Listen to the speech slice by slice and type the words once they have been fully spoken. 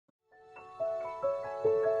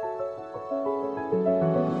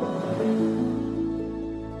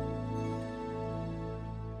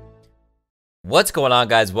What's going on,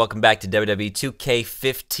 guys? Welcome back to WWE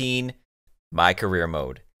 2K15 MyCareer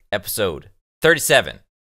Mode, episode 37.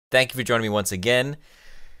 Thank you for joining me once again.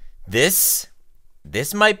 This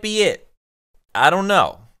might be it. I don't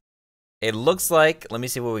know. It looks like, let me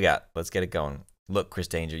see what we got. Let's get it going. Look, Chris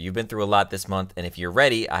Danger, you've been through a lot this month, and if you're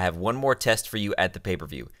ready, I have one more test for you at the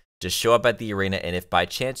pay-per-view. Just show up at the arena, and if by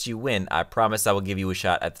chance you win, I promise I will give you a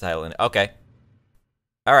shot at the title. Okay.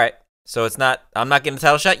 All right. So I'm not getting the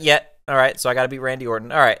title shot yet. All right, so I got to beat Randy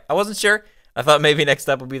Orton. All right, I wasn't sure. I thought maybe next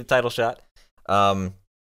up would be the title shot.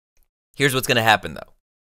 Here's what's going to happen, though.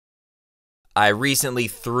 I recently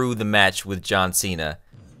threw the match with John Cena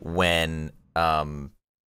when I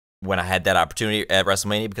had that opportunity at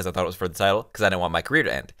Wrestlemania because I thought it was for the title because I didn't want my career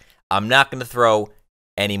to end. I'm not going to throw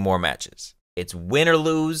any more matches. It's win or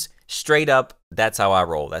lose, straight up. That's how I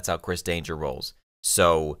roll. That's how Chris Danger rolls.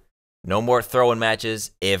 So no more throwing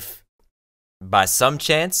matches. If by some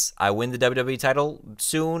chance I win the WWE title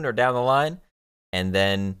soon or down the line, and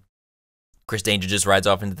then Chris Danger just rides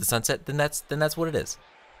off into the sunset, then that's what it is.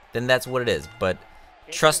 Then that's what it is. But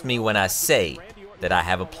trust me when I say that I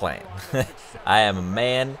have a plan. I am a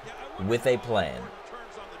man with a plan.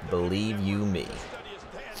 Believe you me.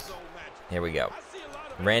 Here we go.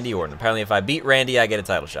 Randy Orton. Apparently if I beat Randy, I get a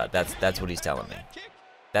title shot. That's what he's telling me.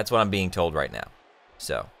 That's what I'm being told right now.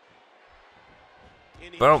 So.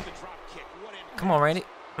 Boom. Come on, Randy.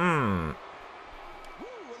 Bam.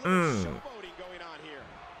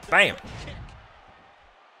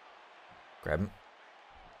 Grab him.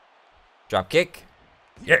 Drop kick.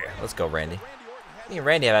 Yeah, let's go, Randy. Me and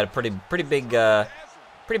Randy have had a pretty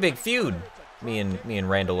big feud. Me and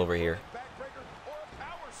Randall over here.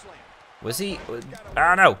 Was he?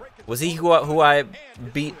 I don't know. Was he who I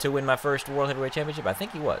beat to win my first World Heavyweight Championship? I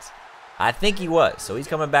think he was. So he's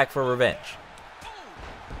coming back for revenge.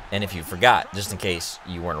 And if you forgot, just in case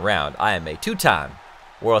you weren't around, I am a two-time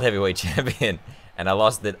World Heavyweight Champion, and I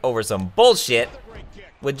lost it over some bullshit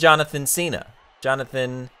with Jonathan Cena.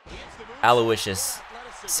 Jonathan Aloysius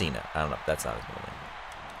Cena. I don't know. That's not his middle name.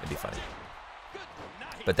 It'd be funny.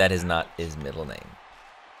 But that is not his middle name.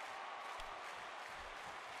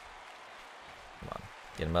 Come on.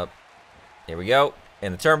 Get him up. Here we go.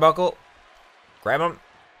 In the turnbuckle. Grab him.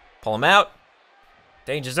 Pull him out.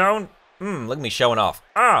 Danger zone. Look at me showing off.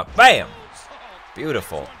 Bam!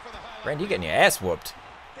 Beautiful. Randy, you getting your ass whooped.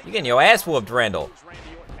 You getting your ass whooped, Randall.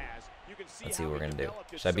 Let's see what we're going to do.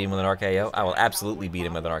 Should I beat him with an RKO? I will absolutely beat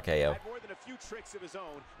him with an RKO.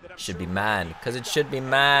 Should be mine, because it should be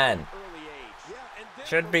mine.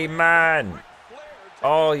 Should be mine.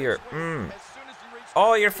 All your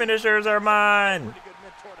finishers are mine.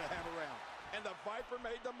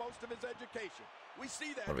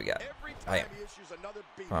 What do we got? Bam.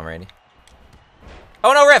 Come on, Randy.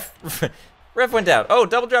 Oh no, ref! Ref went down. Oh,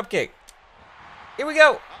 double drop kick. Here we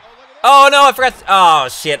go. Oh no, I forgot. Oh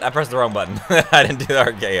shit, I pressed the wrong button. I didn't do the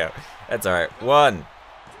RKO. That's all right. 1,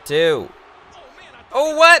 2.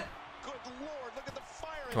 Oh, what?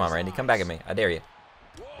 Come on, Randy. Come back at me. I dare you.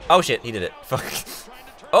 Oh shit, he did it. Fuck.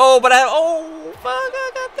 Oh, but oh, fuck,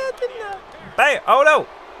 I got that, didn't I? Bam. Oh no.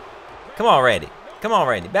 Come on, Randy. Come on,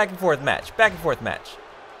 Randy. Back and forth match. Back and forth match.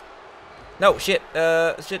 No, shit.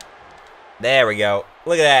 Shit. There we go.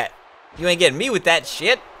 Look at that. You ain't getting me with that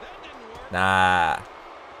shit. Nah.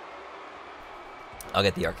 I'll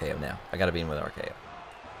get the RKO now. I gotta beat him with an RKO.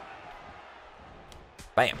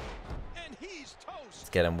 Bam. Let's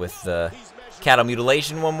get him with the cattle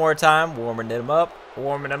mutilation one more time. Warming him up.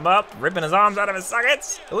 Warming him up. Ripping his arms out of his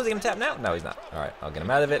sockets. Oh, is he gonna tap now? No, he's not. All right. I'll get him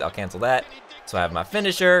out of it. I'll cancel that. So I have my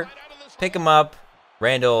finisher. Pick him up.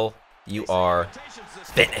 Randall, you are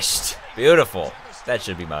finished. Beautiful. That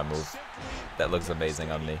should be my move. That looks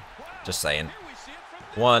amazing on me. Just saying.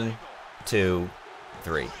 1, 2,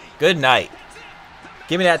 3. Good night.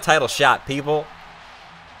 Give me that title shot, people.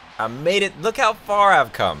 I made it. Look how far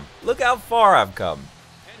I've come. Look how far I've come.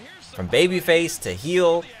 From babyface to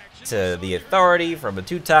heel to the Authority, from a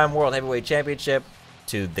 2-time World Heavyweight Championship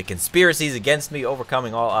to the conspiracies against me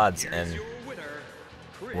overcoming all odds. And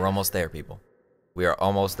we're almost there, people. We are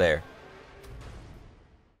almost there.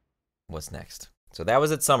 What's next? So that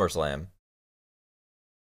was at SummerSlam.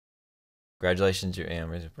 Congratulations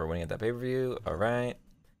for winning at that pay-per-view. All right.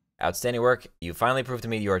 Outstanding work. You finally proved to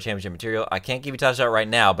me you are championship material. I can't give you a title shot right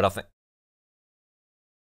now, but I'll think.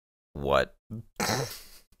 What?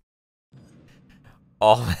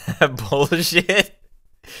 All that bullshit?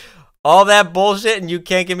 All that bullshit and you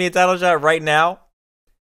can't give me a title shot right now?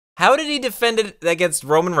 How did he defend it against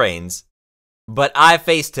Roman Reigns, but I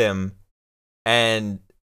faced him and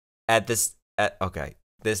okay,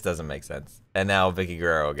 this doesn't make sense. And now Vicky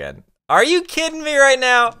Guerrero again. Are you kidding me right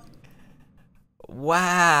now?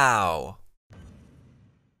 Wow.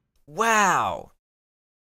 Wow.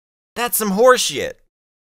 That's some horse shit.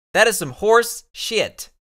 That is some horse shit.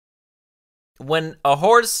 When a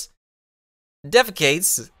horse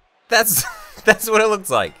defecates, that's what it looks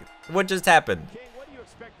like. What just happened?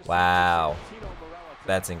 Wow.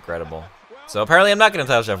 That's incredible. So apparently I'm not going to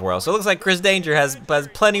title Chef World. So it looks like Chris Danger has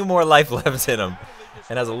plenty more life left in him.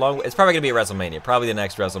 And has a long... It's probably going to be at WrestleMania. Probably the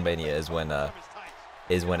next WrestleMania is when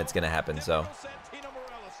it's going to happen. So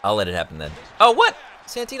I'll let it happen then. Oh, what?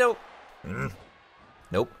 Santino?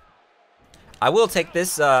 Nope. I will take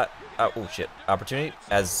this, oh shit, opportunity,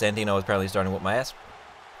 as Santino is apparently starting to whoop my ass,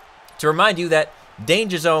 to remind you that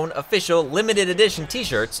Danger Zone official limited edition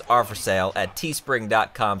t-shirts are for sale at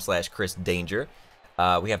teespring.com/ChrisDanger.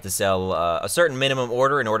 We have to sell a certain minimum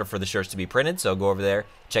order in order for the shirts to be printed, so go over there,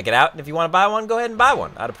 check it out, and if you want to buy one, go ahead and buy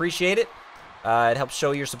one. I'd appreciate it. It helps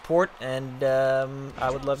show your support, and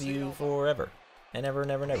I would love you forever. And ever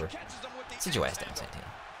and ever and ever. Sit your ass down, Santino.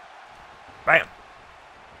 Bam!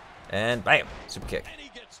 And bam! Super kick.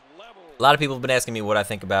 A lot of people have been asking me what I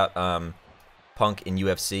think about Punk in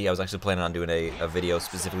UFC. I was actually planning on doing a video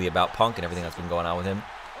specifically about Punk and everything that's been going on with him.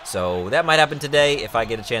 So that might happen today if I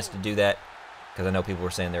get a chance to do that, because I know people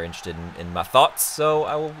were saying they're interested in my thoughts. So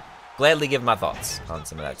I will gladly give my thoughts on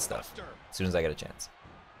some of that stuff as soon as I get a chance.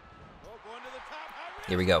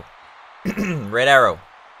 Here we go. Red arrow.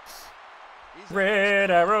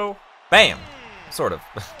 Red arrow. Bam! Sort of.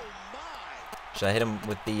 Should I hit him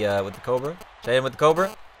with the Cobra? Should I hit him with the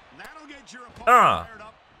Cobra?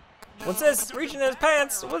 What's this? Reaching in his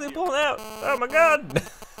pants. What's he pulling out? Oh my god!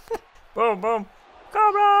 Boom, boom.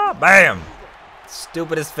 Cobra! Bam!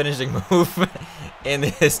 Stupidest finishing move in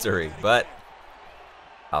history, but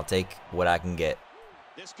I'll take what I can get.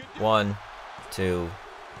 1, 2,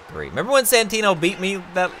 3. Remember when Santino beat me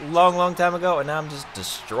that long time ago? And now I'm just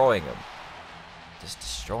destroying him. Just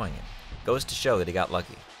destroying him. Goes to show that he got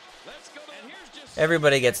lucky.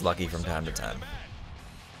 Everybody gets lucky from time to time.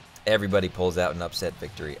 Everybody pulls out an upset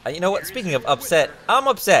victory. You know what? Speaking of upset, I'm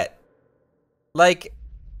upset. Like,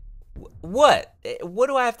 what? What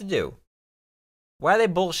do I have to do? Why are they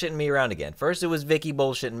bullshitting me around again? First it was Vicky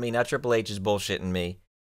bullshitting me, now Triple H is bullshitting me.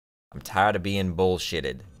 I'm tired of being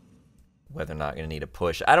bullshitted. Whether or not I'm going to need a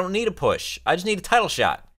push. I don't need a push. I just need a title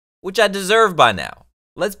shot, which I deserve by now.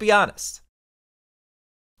 Let's be honest.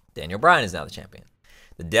 Daniel Bryan is now the champion.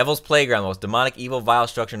 The Devil's Playground, the most demonic, evil, vile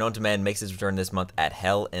structure known to man, makes its return this month at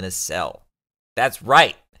Hell in a Cell. That's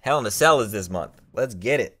right. Hell in a Cell is this month. Let's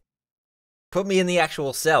get it. Put me in the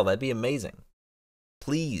actual cell. That'd be amazing.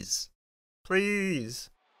 Please. Please.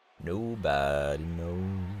 Nobody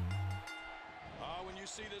knows.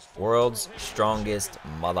 World's strongest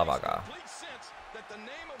motherfucker.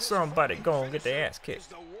 Somebody gonna get their ass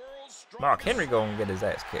kicked. Mark Henry gonna get his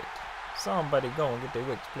ass kicked. Somebody gonna get their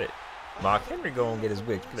wig split. Mark Henry gonna get his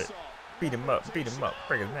wig split. Beat him up, break his neck,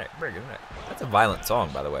 break his neck. That's a violent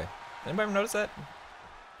song, by the way. Anybody ever notice that?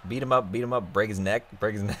 Beat him up, break his neck,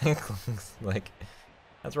 like,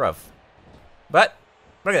 that's rough. But,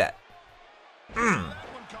 look at that.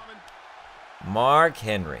 Mark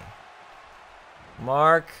Henry.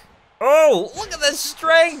 Mark. Oh, look at the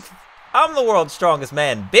strength. I'm the world's strongest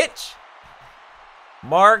man, bitch.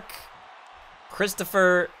 Mark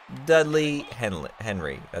Christopher Dudley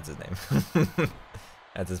Henry. That's his name.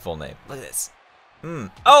 That's his full name. Look at this.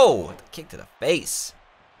 Oh, kick to the face.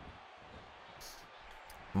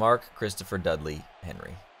 Mark Christopher Dudley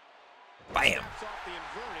Henry. Bam.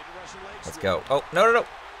 Let's go. Oh, no.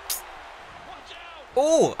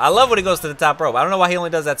 Ooh, I love when he goes to the top rope. I don't know why he only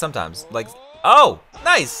does that sometimes. Like, oh,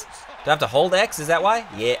 nice. Do I have to hold X? Is that why?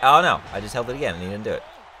 Yeah. Oh, no. I just held it again and he didn't do it.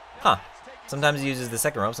 Huh. Sometimes he uses the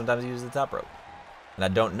second rope. Sometimes he uses the top rope. And I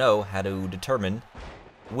don't know how to determine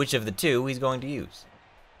which of the two he's going to use.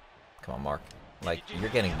 Come on, Mark. Like, you're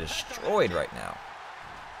getting destroyed right now.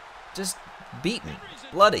 Just beaten.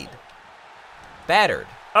 Bloodied. Battered.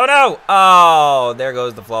 Oh, no. Oh, there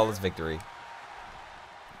goes the flawless victory.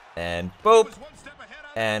 And boop.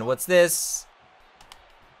 And what's this?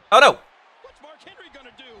 Oh, no.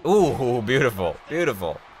 Ooh, beautiful.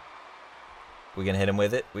 Beautiful. We gonna hit him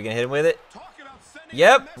with it? We gonna hit him with it?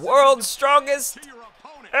 Yep. World's strongest. Look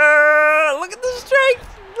at the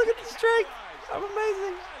strength. Look at the strength. I'm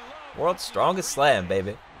amazing. World's strongest slam,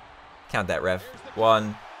 baby. Count that, ref.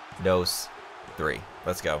 1, 2, 3.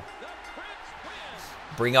 Let's go.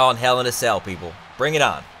 Bring on Hell in a Cell, people. Bring it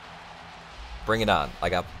on. Bring it on. I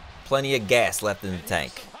got plenty of gas left in the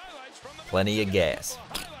tank. Plenty of gas.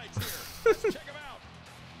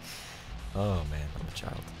 Oh, man. I'm a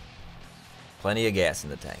child. Plenty of gas in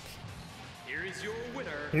the tank. Here is your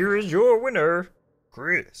winner. Here is your winner,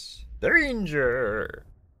 Chris Danger.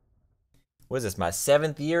 What is this, my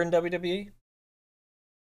 7th year in WWE?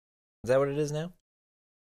 Is that what it is now?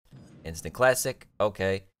 Instant Classic.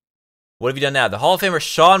 Okay. What have you done now? The Hall of Famer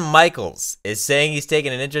Shawn Michaels is saying he's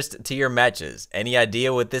taking an interest to your matches. Any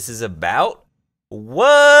idea what this is about?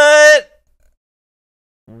 What?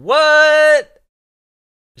 What?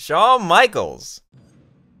 Shawn Michaels.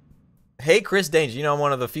 Hey, Chris Danger. You know I'm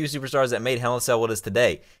one of the few superstars that made Hell in a Cell what is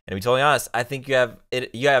today. And to be totally honest, I think you have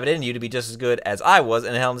it in you to be just as good as I was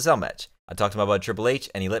in a Hell in a Cell match. I talked to my buddy Triple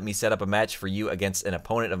H, and he let me set up a match for you against an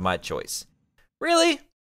opponent of my choice. Really?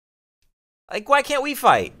 Like, why can't we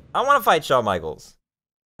fight? I want to fight Shawn Michaels.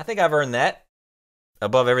 I think I've earned that.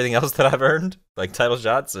 Above everything else that I've earned. Like title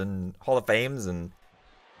shots and Hall of Fames and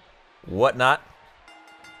whatnot.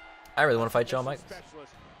 I really want to fight Shawn Michaels.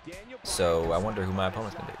 So I wonder who my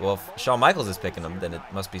opponent's going to be. Well, if Shawn Michaels is picking him, then it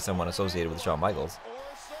must be someone associated with Shawn Michaels.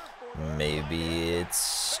 Maybe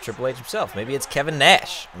it's Triple H himself. Maybe it's Kevin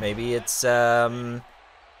Nash. Maybe it's,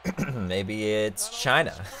 maybe it's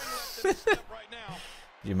China. Can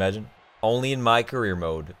you imagine? Only in MyCareer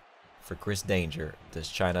Mode for Chris Danger does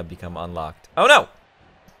China become unlocked. Oh no!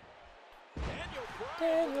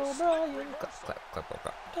 Daniel Bryan. Clap, clap, clap, clap,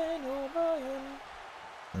 clap. Daniel Bryan.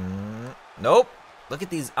 Nope. Look at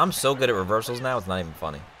these. I'm so good at reversals now, it's not even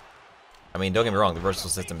funny. I mean, don't get me wrong, the reversal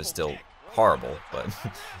system is still horrible, but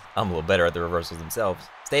I'm a little better at the reversals themselves.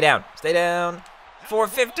 Stay down. Stay down.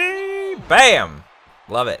 450. Bam.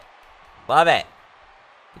 Love it. Love it.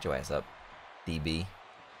 Get your ass up, DB.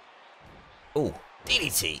 Ooh,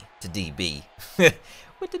 DDT to DB.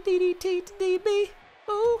 With the DDT to DB.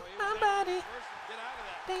 Ooh, my body.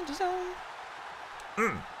 Danger zone.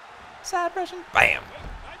 Side Russian. Bam.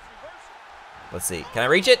 Let's see. Can I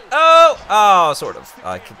reach it? Oh! Oh, sort of.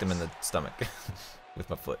 I kicked him in the stomach with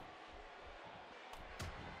my foot.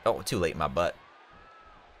 Oh, too late in my butt.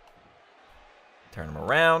 Turn him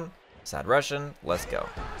around. Side Russian. Let's go.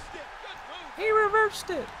 He reversed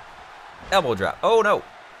it. Elbow drop. Oh, no.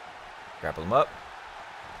 Grapple him up.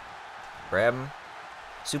 Grab him.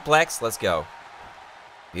 Suplex. Let's go.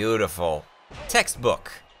 Beautiful.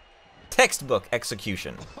 Textbook. Textbook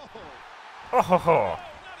execution. Oh, ho, ho.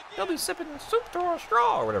 They'll be sipping soup through a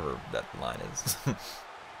straw, or whatever that line is.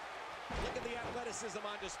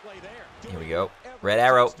 Here we go. Red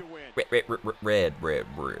arrow. Red.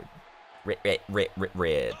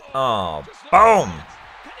 Oh, boom.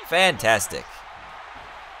 Fantastic.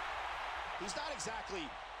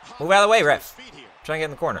 Move out of the way, ref. Try and get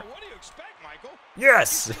in the corner.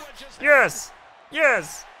 Yes! Yes!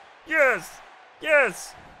 Yes! Yes!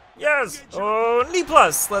 Yes! Yes! Oh, knee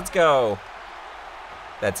plus! Let's go.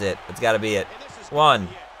 That's it. That's got to be it. 1,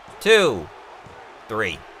 2,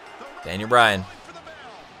 3. Daniel Bryan.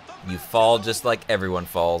 You fall just like everyone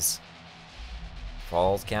falls.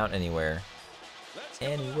 Falls count anywhere.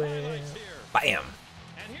 Anywhere. Bam!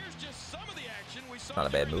 Not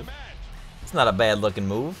a bad move. It's not a bad looking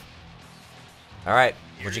move. Alright,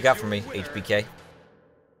 what you got for me, HBK?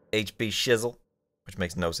 HB Shizzle, which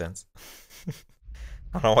makes no sense. I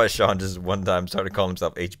don't know why Shawn just one time started calling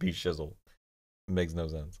himself HB Shizzle. It makes no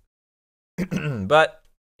sense. But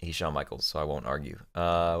he's Shawn Michaels, so I won't argue.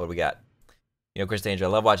 What do we got? You know, Chris Danger, I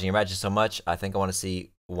love watching your matches so much. I think I want to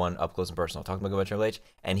see one up close and personal. Talk to my good Triple H,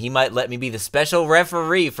 and he might let me be the special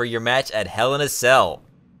referee for your match at Hell in a Cell.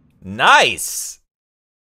 Nice!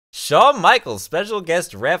 Shawn Michaels, special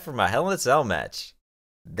guest ref for my Hell in a Cell match.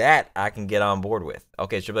 That I can get on board with.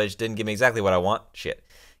 Okay, Triple H didn't give me exactly what I want. Shit.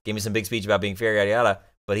 Gave me some big speech about being fair, yada yada.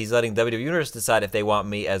 But he's letting WWE Universe decide if they want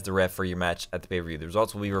me as the ref for your match at the pay-per-view. The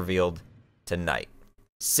results will be revealed tonight.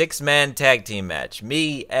 6-man tag team match.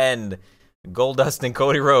 Me and Goldust and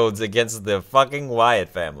Cody Rhodes against the fucking Wyatt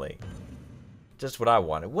family. Just what I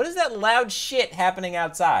wanted. What is that loud shit happening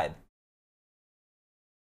outside?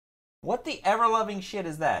 What the ever-loving shit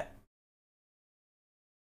is that?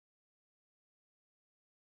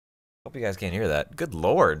 Hope you guys can't hear that. Good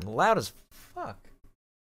lord. Loud as fuck.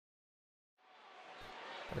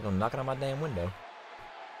 Gotta go knocking on my damn window.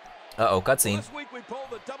 Uh-oh, cutscene. This week we polled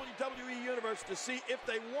the WWE Universe to see if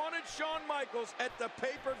they wanted Shawn Michaels at the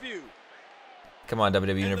pay-per-view. Come on,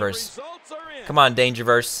 WWE Universe. Come on,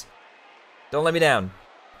 Dangerverse. Don't let me down.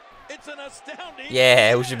 It's an astounding.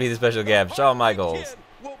 Yeah, we should be the special guest. Shawn Michaels.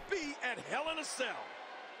 Will be at Hell in a Cell.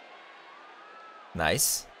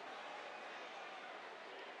 Nice.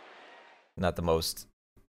 Not the most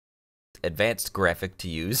advanced graphic to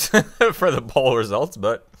use for the poll results,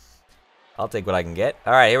 but I'll take what I can get.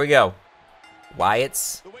 All right, here we go.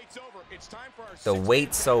 Wyatt's. The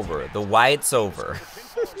wait's over. The Wyatt's over.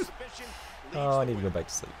 Oh, I need to go back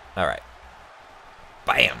to sleep. All right.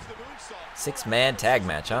 Bam. 6-man tag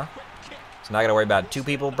match, huh? So now I gotta worry about 2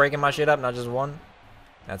 people breaking my shit up, not just 1.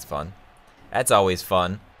 That's fun. That's always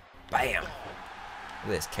fun. Bam! Look at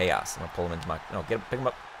this chaos. I'm gonna pull him into my... No, pick him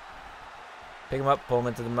up. Pick him up, pull him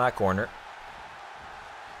into my corner.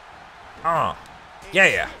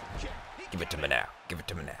 Yeah. Give it to me now. Give it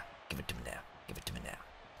to me now. Give it to me now. Give it to me now.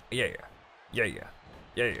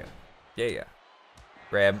 Yeah.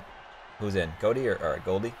 Grab. Who's in? Cody or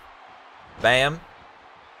Goldie? Bam.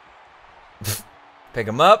 Pick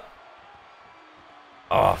him up.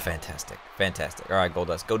 Oh, fantastic. All right,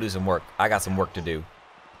 Goldust, go do some work. I got some work to do.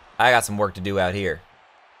 Out here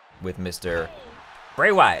with Mr.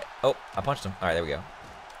 Bray Wyatt. Oh, I punched him. All right, there we go.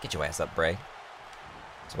 Get your ass up, Bray.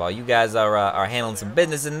 So while you guys are handling some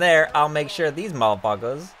business in there, I'll make sure these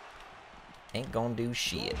motherfuckers ain't gonna do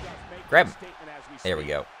shit. Grab him. There we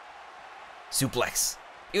go. Suplex.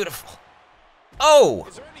 Beautiful. Oh!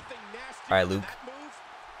 All right, Luke.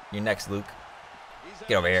 You're next, Luke.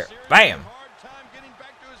 Get over here. Bam!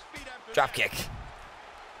 Drop kick.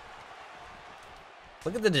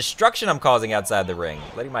 Look at the destruction I'm causing outside the ring.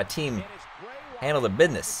 Letting my team handle their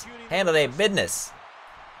business.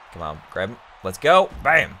 Come on, grab him. Let's go.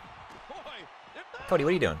 Bam! Cody, what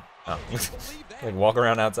are you doing? Oh. Like walk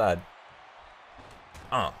around outside.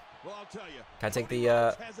 Can I take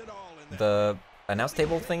the announce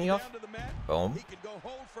table thingy off? Boom.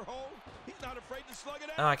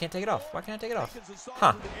 Oh, I can't take it off. Why can't I take it off?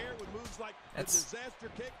 Huh. That's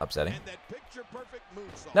upsetting.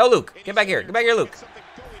 No, Luke. Get back here. Get back here, Luke.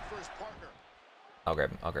 I'll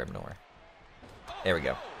grab him. Don't worry. There we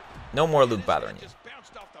go. No more Luke bothering you.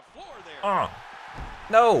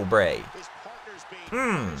 No, Bray.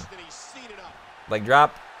 Leg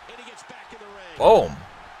drop. Boom.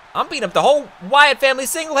 I'm beating up the whole Wyatt family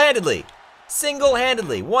single-handedly.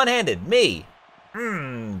 One-handed. Me.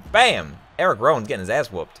 Bam. Eric Rowan's getting his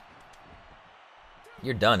ass whooped.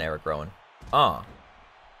 You're done, Eric Rowan.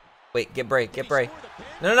 Wait, get Bray.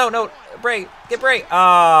 No. Bray, get Bray.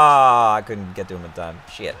 I couldn't get to him in time.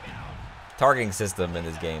 Shit. Targeting system in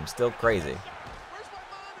this game. Still crazy.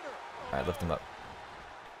 All right, lift him up.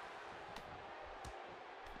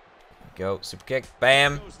 Go. Super kick.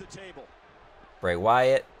 Bam. Bray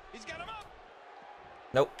Wyatt.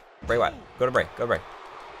 Nope. Bray Wyatt. Go to Bray.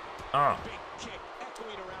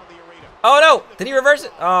 Oh, no. Did he reverse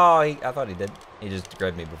it? Oh, I thought he did. He just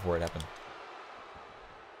grabbed me before it happened.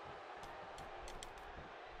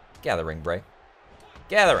 Get out of the ring, Bray.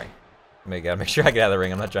 Get out of the ring. I gotta make sure I get out of the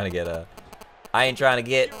ring. I'm not trying to get, I ain't trying to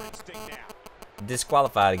get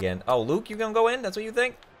disqualified again. Oh, Luke, you gonna go in? That's what you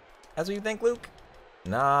think? Luke?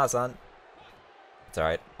 Nah, son. It's all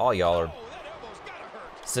right. All y'all are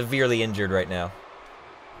severely injured right now.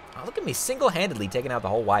 Oh, look at me single-handedly taking out the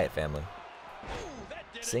whole Wyatt family.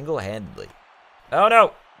 Single-handedly. Oh,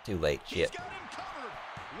 no. Too late. Shit.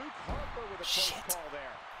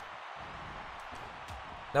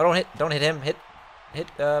 No, don't hit him. Hit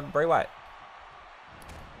Bray Wyatt.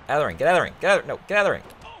 Out of the ring. Get out of the ring. Get out of the ring. No, get out of the ring.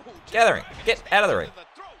 Get out of the ring. Get out of the ring.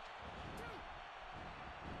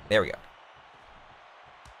 There we go.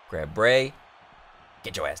 Grab Bray.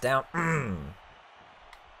 Get your ass down.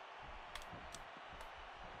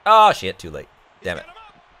 Oh, shit. Too late. Damn it.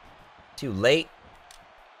 Too late.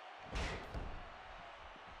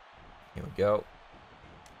 Here we go.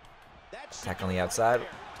 Attack on the outside.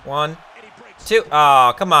 1, 2.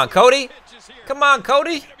 Oh, come on, Cody.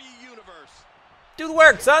 Do the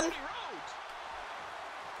work, son.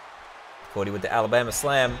 Cody with the Alabama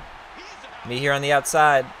slam. Me here on the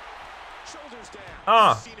outside.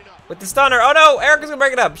 With the stunner. Oh, no. Eric is going to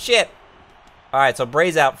break it up. Shit. All right, so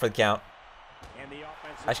Bray's out for the count.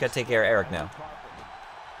 I just got to take care of Eric now.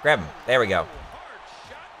 Grab him. There we go.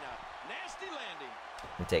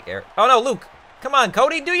 Let me take Eric. Oh, no, Luke. Come on,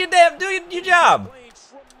 Cody. Do your job.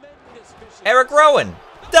 Eric Rowan.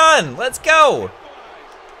 Done. Let's go.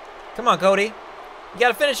 Come on, Cody. You got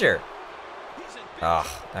to finish her.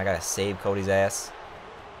 Oh, I got to save Cody's ass.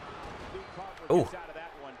 Ooh.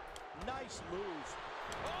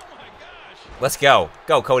 Let's go.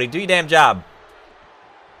 Go, Cody. Do your damn job.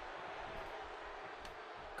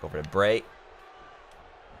 Go over to Bray.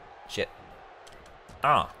 Shit.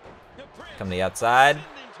 Come to the outside.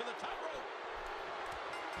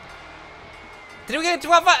 Did we get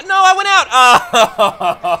 12? No, I went out.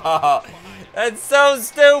 Oh, that's so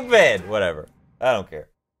stupid. Whatever. I don't care.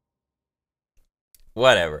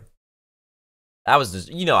 Whatever. I was just,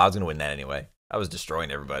 I was going to win that anyway. I was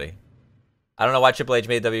destroying everybody. I don't know why Triple H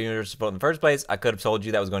made WWE Universe vote in the first place. I could have told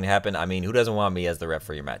you that was going to happen. I mean, who doesn't want me as the ref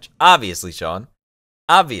for your match? Obviously, Shawn.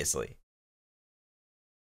 Obviously.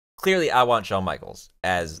 Clearly, I want Shawn Michaels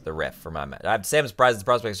as the ref for my match. I'm Sam surprised at the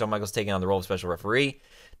prospect of Shawn Michaels taking on the role of special referee.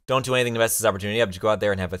 Don't do anything to mess this opportunity up. Just go out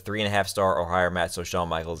there and have a 3.5 star or higher match so Shawn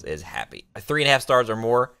Michaels is happy. 3.5 stars or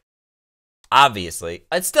more, obviously.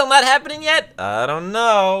 It's still not happening yet? I don't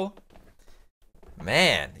know.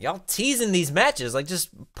 Man, y'all teasing these matches. Like, just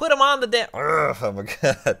put them on the damn... Oh, my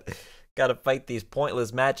God. Gotta fight these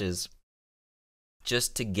pointless matches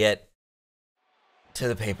just to get to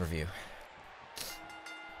the pay-per-view.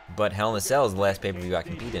 But Hell in a Cell is the last pay-per-view I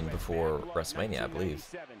compete in before Wrestlemania, I believe.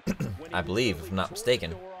 I believe, if I'm not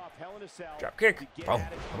mistaken. Drop kick. Oh,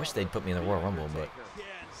 I wish they'd put me in the Royal Rumble,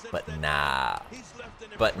 but nah.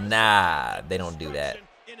 But nah, they don't do that.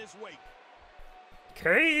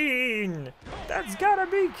 Kane! That's gotta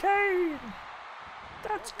be Kane!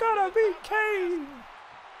 That's gotta be Kane!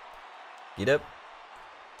 Get up.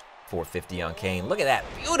 450 on Kane. Look at that.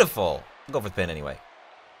 Beautiful. I'll go for the pin anyway.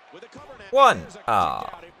 1. Oh,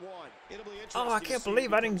 I can't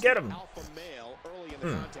believe I didn't get him.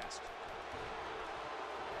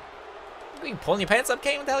 Are you pulling your pants up,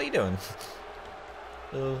 Kane? What the hell are you doing?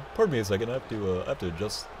 Pardon me a second. I have to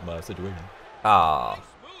adjust my situation. Ah.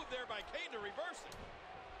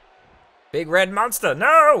 Big red monster.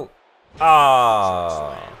 No.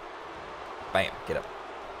 Ah. Bam. Get up.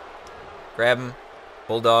 Grab him.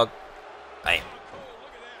 Bulldog. Bam.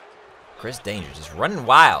 Chris Danger just running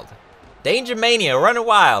wild. Dangermania running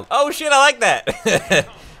wild. Oh shit, I like that.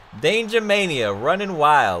 Dangermania running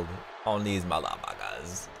wild on these motherfuckers.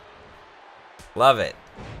 Love it.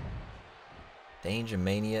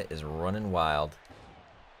 Dangermania is running wild.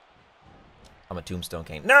 I'm a Tombstone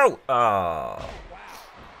Kane. No! Oh.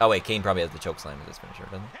 Oh wait, Kane probably has the choke slam as his finisher,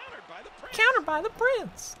 doesn't he? Countered by the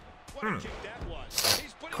Prince.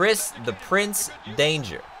 Chris the Prince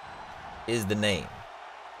Danger is the name.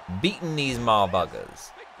 Beating these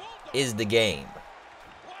motherfuckers is the game.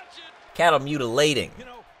 Cattle mutilating.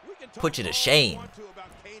 Put you to shame.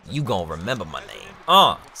 You gonna remember my name.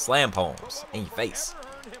 Slam poems in your face.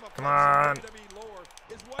 Come on.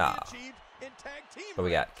 Ah. What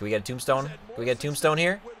we got? Can we get a tombstone? Can we get a tombstone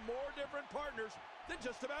here?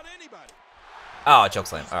 Oh, choke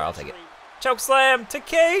slam. Alright, I'll take it. Choke slam to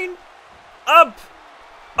Kane. Up.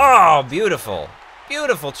 Oh, beautiful.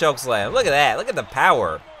 Beautiful choke slam. Look at that. Look at the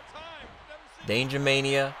power.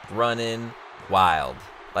 Dangermania running wild.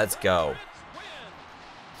 Let's go.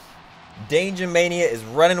 Dangermania is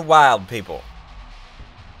running wild, people.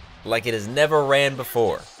 Like it has never ran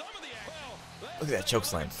before. Look at that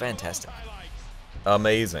chokeslam. Fantastic.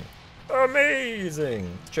 Amazing.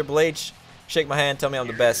 Amazing. Triple H, shake my hand, tell me I'm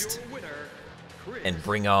the best. And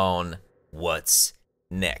bring on what's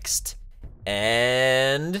next.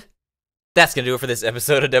 And that's going to do it for this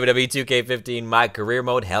episode of WWE 2K15 My Career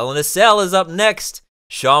Mode. Hell in a Cell is up next.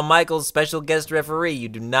 Shawn Michaels, special guest referee. You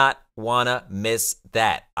do not want to miss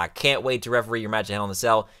that. I can't wait to referee your match at Hell in a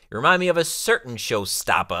Cell. You remind me of a certain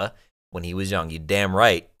showstopper when he was young. You damn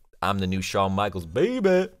right. I'm the new Shawn Michaels,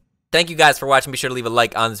 baby. Thank you guys for watching. Be sure to leave a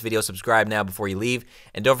like on this video. Subscribe now before you leave.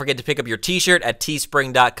 And don't forget to pick up your t-shirt at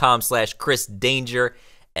teespring.com/ChrisDanger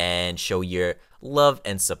and show your love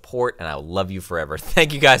and support, and I will love you forever.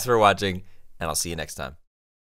 Thank you guys for watching, and I'll see you next time.